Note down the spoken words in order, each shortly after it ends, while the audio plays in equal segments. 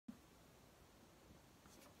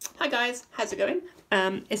Hi guys, how's it going?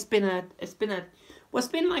 It's been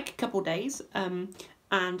like a couple of days, and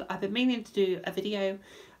I've been meaning to do a video,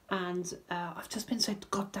 and I've just been so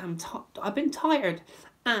goddamn I've been tired,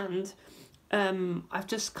 and I've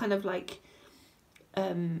just kind of like, I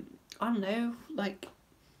don't know, like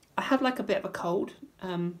I had like a bit of a cold,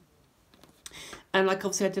 and like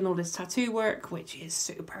obviously I did all this tattoo work, which is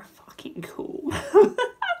super fucking cool.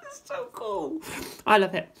 It's so cool. I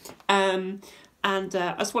love it. And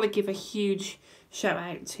I just want to give a huge shout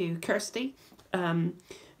out to Kirsty,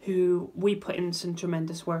 who we put in some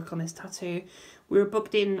tremendous work on this tattoo. We were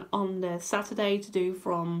booked in on the Saturday to do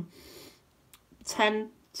from 10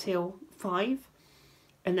 till 5.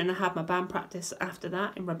 And then I had my band practice after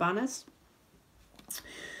that in Rabanna's.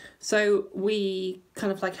 So we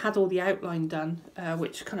kind of like had all the outline done,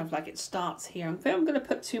 which kind of like it starts here. I'm going to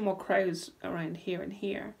put 2 more crows around here and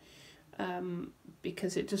here.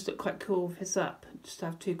 Because it just looked quite cool with his up, just to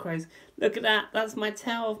have 2 crows. Look at that, that's my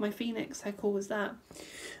tail of my phoenix. How cool was that?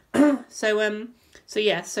 So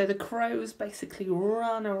the crows basically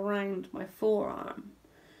run around my forearm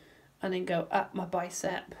and then go up my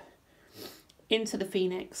bicep into the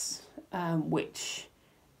phoenix, which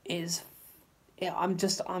is, yeah,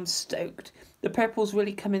 I'm stoked. The purple's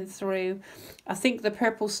really coming through. I think the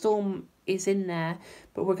purple storm is in there,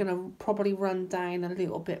 but we're going to probably run down a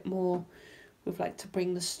little bit more. We'd like to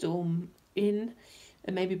bring the storm in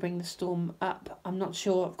and maybe bring the storm up. I'm not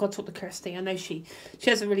sure. I've got to talk to Kirsty. I know she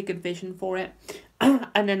has a really good vision for it.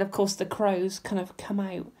 And then, of course, the crows kind of come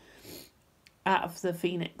out of the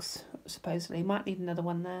phoenix, supposedly. Might need another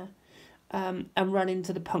one there. And run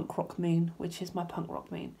into the punk rock moon, which is my punk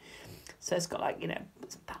rock moon. So it's got like, you know,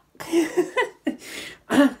 it's punk.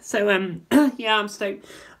 So, yeah, I'm stoked.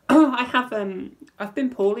 I've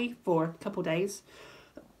been poorly for a couple of days.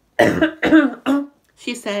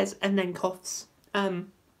 She says, and then coughs. I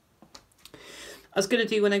was going to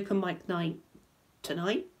do an open mic night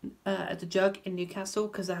tonight at the Jug in Newcastle,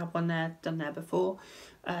 because I had one done there before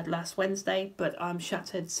last Wednesday, but I'm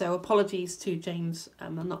shattered, so apologies to James.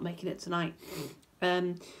 I'm not making it tonight.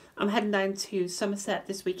 I'm heading down to Somerset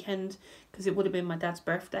this weekend because it would have been my dad's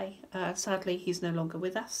birthday. Sadly, he's no longer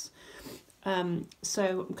with us.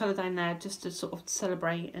 So I'm kind of down there just to sort of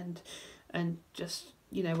celebrate and just,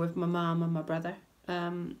 you know, with my mum and my brother,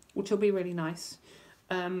 which will be really nice.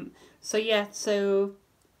 So yeah, so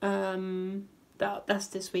that's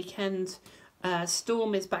this weekend.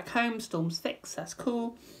 Storm is back home. Storm's fixed. That's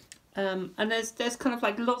cool. And there's kind of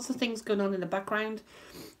like lots of things going on in the background.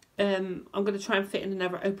 I'm going to try and fit in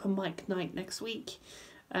another open mic night next week.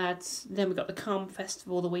 Then we got the Calm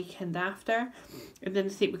Festival the weekend after, and then I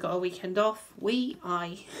think we got a weekend off.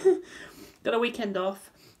 I got a weekend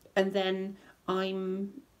off, and then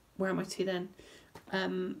where am I to then?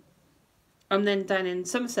 I'm then down in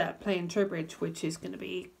Somerset playing Trowbridge, which is going to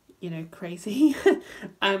be, you know, crazy.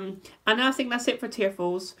 And I think that's it for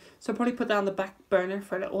Tearfuls. So I'll probably put that on the back burner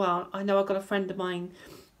for a little while. I know I've got a friend of mine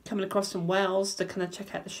coming across from Wales to kind of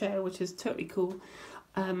check out the show, which is totally cool.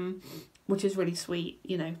 Which is really sweet,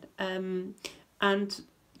 you know. And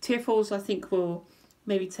Tearfuls, I think, will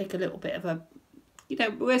maybe take a little bit of a, you know,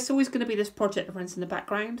 there's always going to be this project that runs in the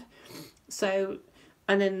background. So,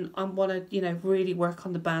 and then I want to, you know, really work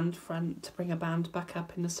on the band front to bring a band back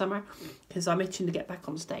up in the summer, because I'm itching to get back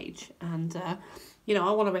on stage, and you know,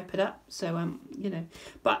 I want to rip it up. So you know,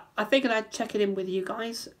 but I figured I'd check it in with you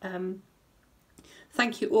guys.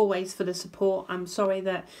 Thank you always for the support. I'm sorry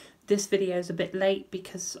that this video is a bit late,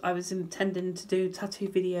 because I was intending to do tattoo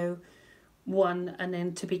video 1 and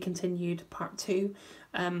then to be continued part 2.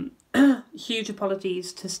 Huge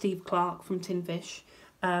apologies to Steve Clark from Tin Fish.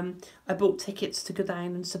 I bought tickets to go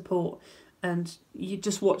down and support, and you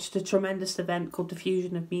just watched a tremendous event called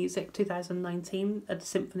Diffusion of Music 2019 at the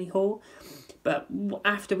Symphony Hall. But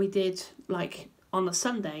after we did, like on a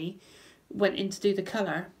Sunday, went in to do the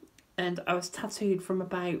colour, and I was tattooed from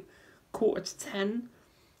about 9:45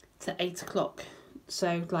 to 8 o'clock.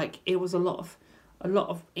 So like it was a lot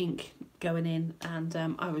of ink going in, and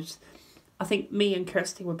I think me and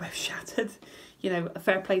Kirsty were both shattered. You know, a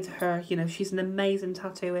fair play to her. You know, she's an amazing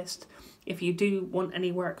tattooist. If you do want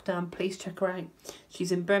any work done, please check her out.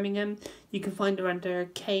 She's in Birmingham. You can find her under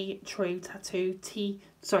K True Tattoo.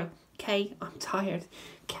 I'm tired.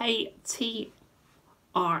 KTREW.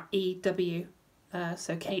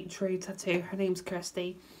 So Kate True Tattoo. Her name's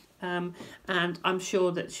Kirsty. And I'm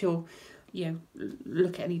sure that she'll, you know,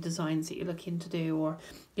 look at any designs that you're looking to do, or,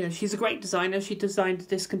 you know, she's a great designer. She designed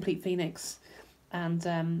this complete phoenix and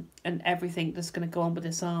everything that's going to go on with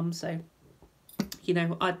this arm. So, you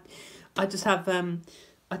know, I just have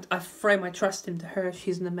I throw my trust into her.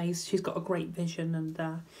 She's she's got a great vision,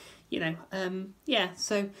 and you know, yeah.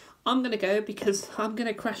 So I'm gonna go because I'm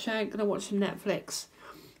gonna crash out, gonna watch some Netflix.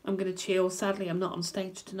 I'm gonna chill. Sadly, I'm not on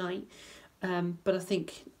stage tonight, but I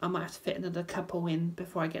think I might have to fit another couple in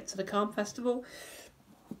before I get to the Calm Festival.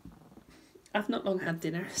 I've not long had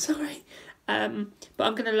dinner, sorry. But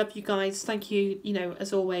I'm gonna love you guys. Thank you, you know,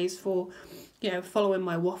 as always, for, you know, following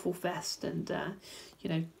my waffle fest and you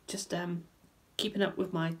know, just keeping up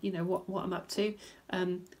with my, you know, what I'm up to.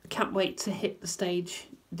 I can't wait to hit the stage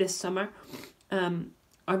this summer. I'm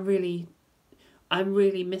really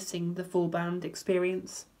missing the full band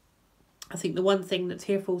experience. I think the one thing that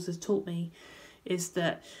Tearfuls has taught me is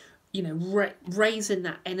that, you know, raising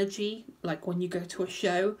that energy, like when you go to a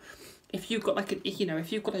show, if you've got like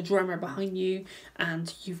if you've got a drummer behind you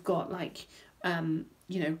and you've got like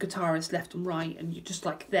you know, guitarists left and right, and you're just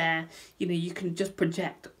like there, you know, you can just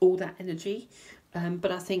project all that energy.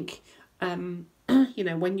 But I think you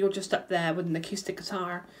know, when you're just up there with an acoustic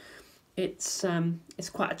guitar, it's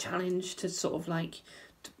quite a challenge to sort of like,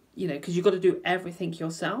 you know, because you've got to do everything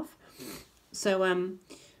yourself. So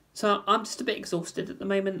so I'm just a bit exhausted at the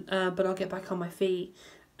moment, but I'll get back on my feet,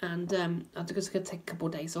 and I'm just going to take a couple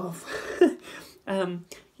of days off.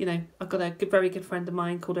 You know, I've got a very good friend of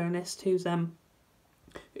mine called Ernest, who's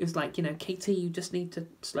like, you know, Katie, you just need to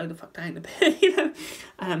slow the fuck down a bit, you know,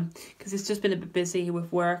 because it's just been a bit busy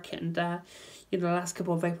with work, and you know, the last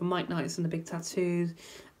couple of open mic nights and the big tattoos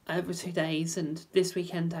over 2 days, and this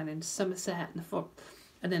weekend down in Somerset,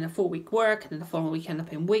 and then a 4-week work, and then the following weekend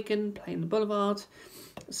up in Wigan playing the Boulevard.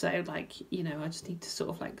 So like, you know, I just need to sort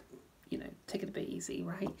of like, you know, take it a bit easy,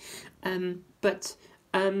 right? But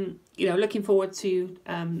you know, looking forward to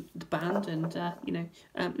the band, and you know,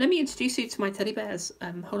 let me introduce you to my teddy bears.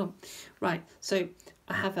 Hold on, right? So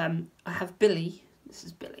I have Billy. This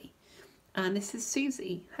is Billy, and this is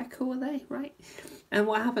Susie. How cool are they, right? And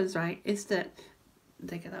what happens, right, is that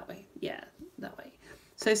they go that way. Yeah, that way.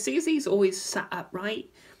 So Susie's always sat upright,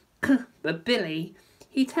 but Billy,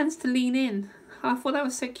 he tends to lean in. I thought that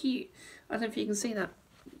was so cute. I don't know if you can see that.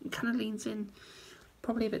 He kind of leans in,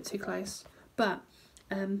 probably a bit too close, but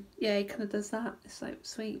yeah, he kind of does that. It's so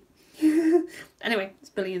sweet. Anyway,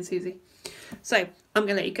 it's Billy and Susie. So I'm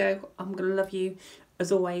gonna let you go. I'm gonna love you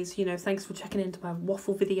as always. You know, thanks for checking into my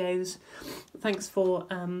waffle videos. Thanks for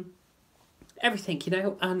everything. You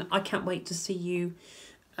know, and I can't wait to see you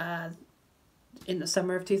in the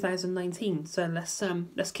summer of 2019. So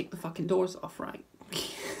let's kick the fucking doors off, right?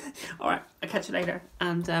 All right, I'll catch you later,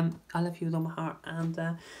 and I love you with all my heart,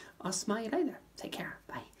 and I'll smile you later. Take care.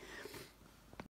 Bye.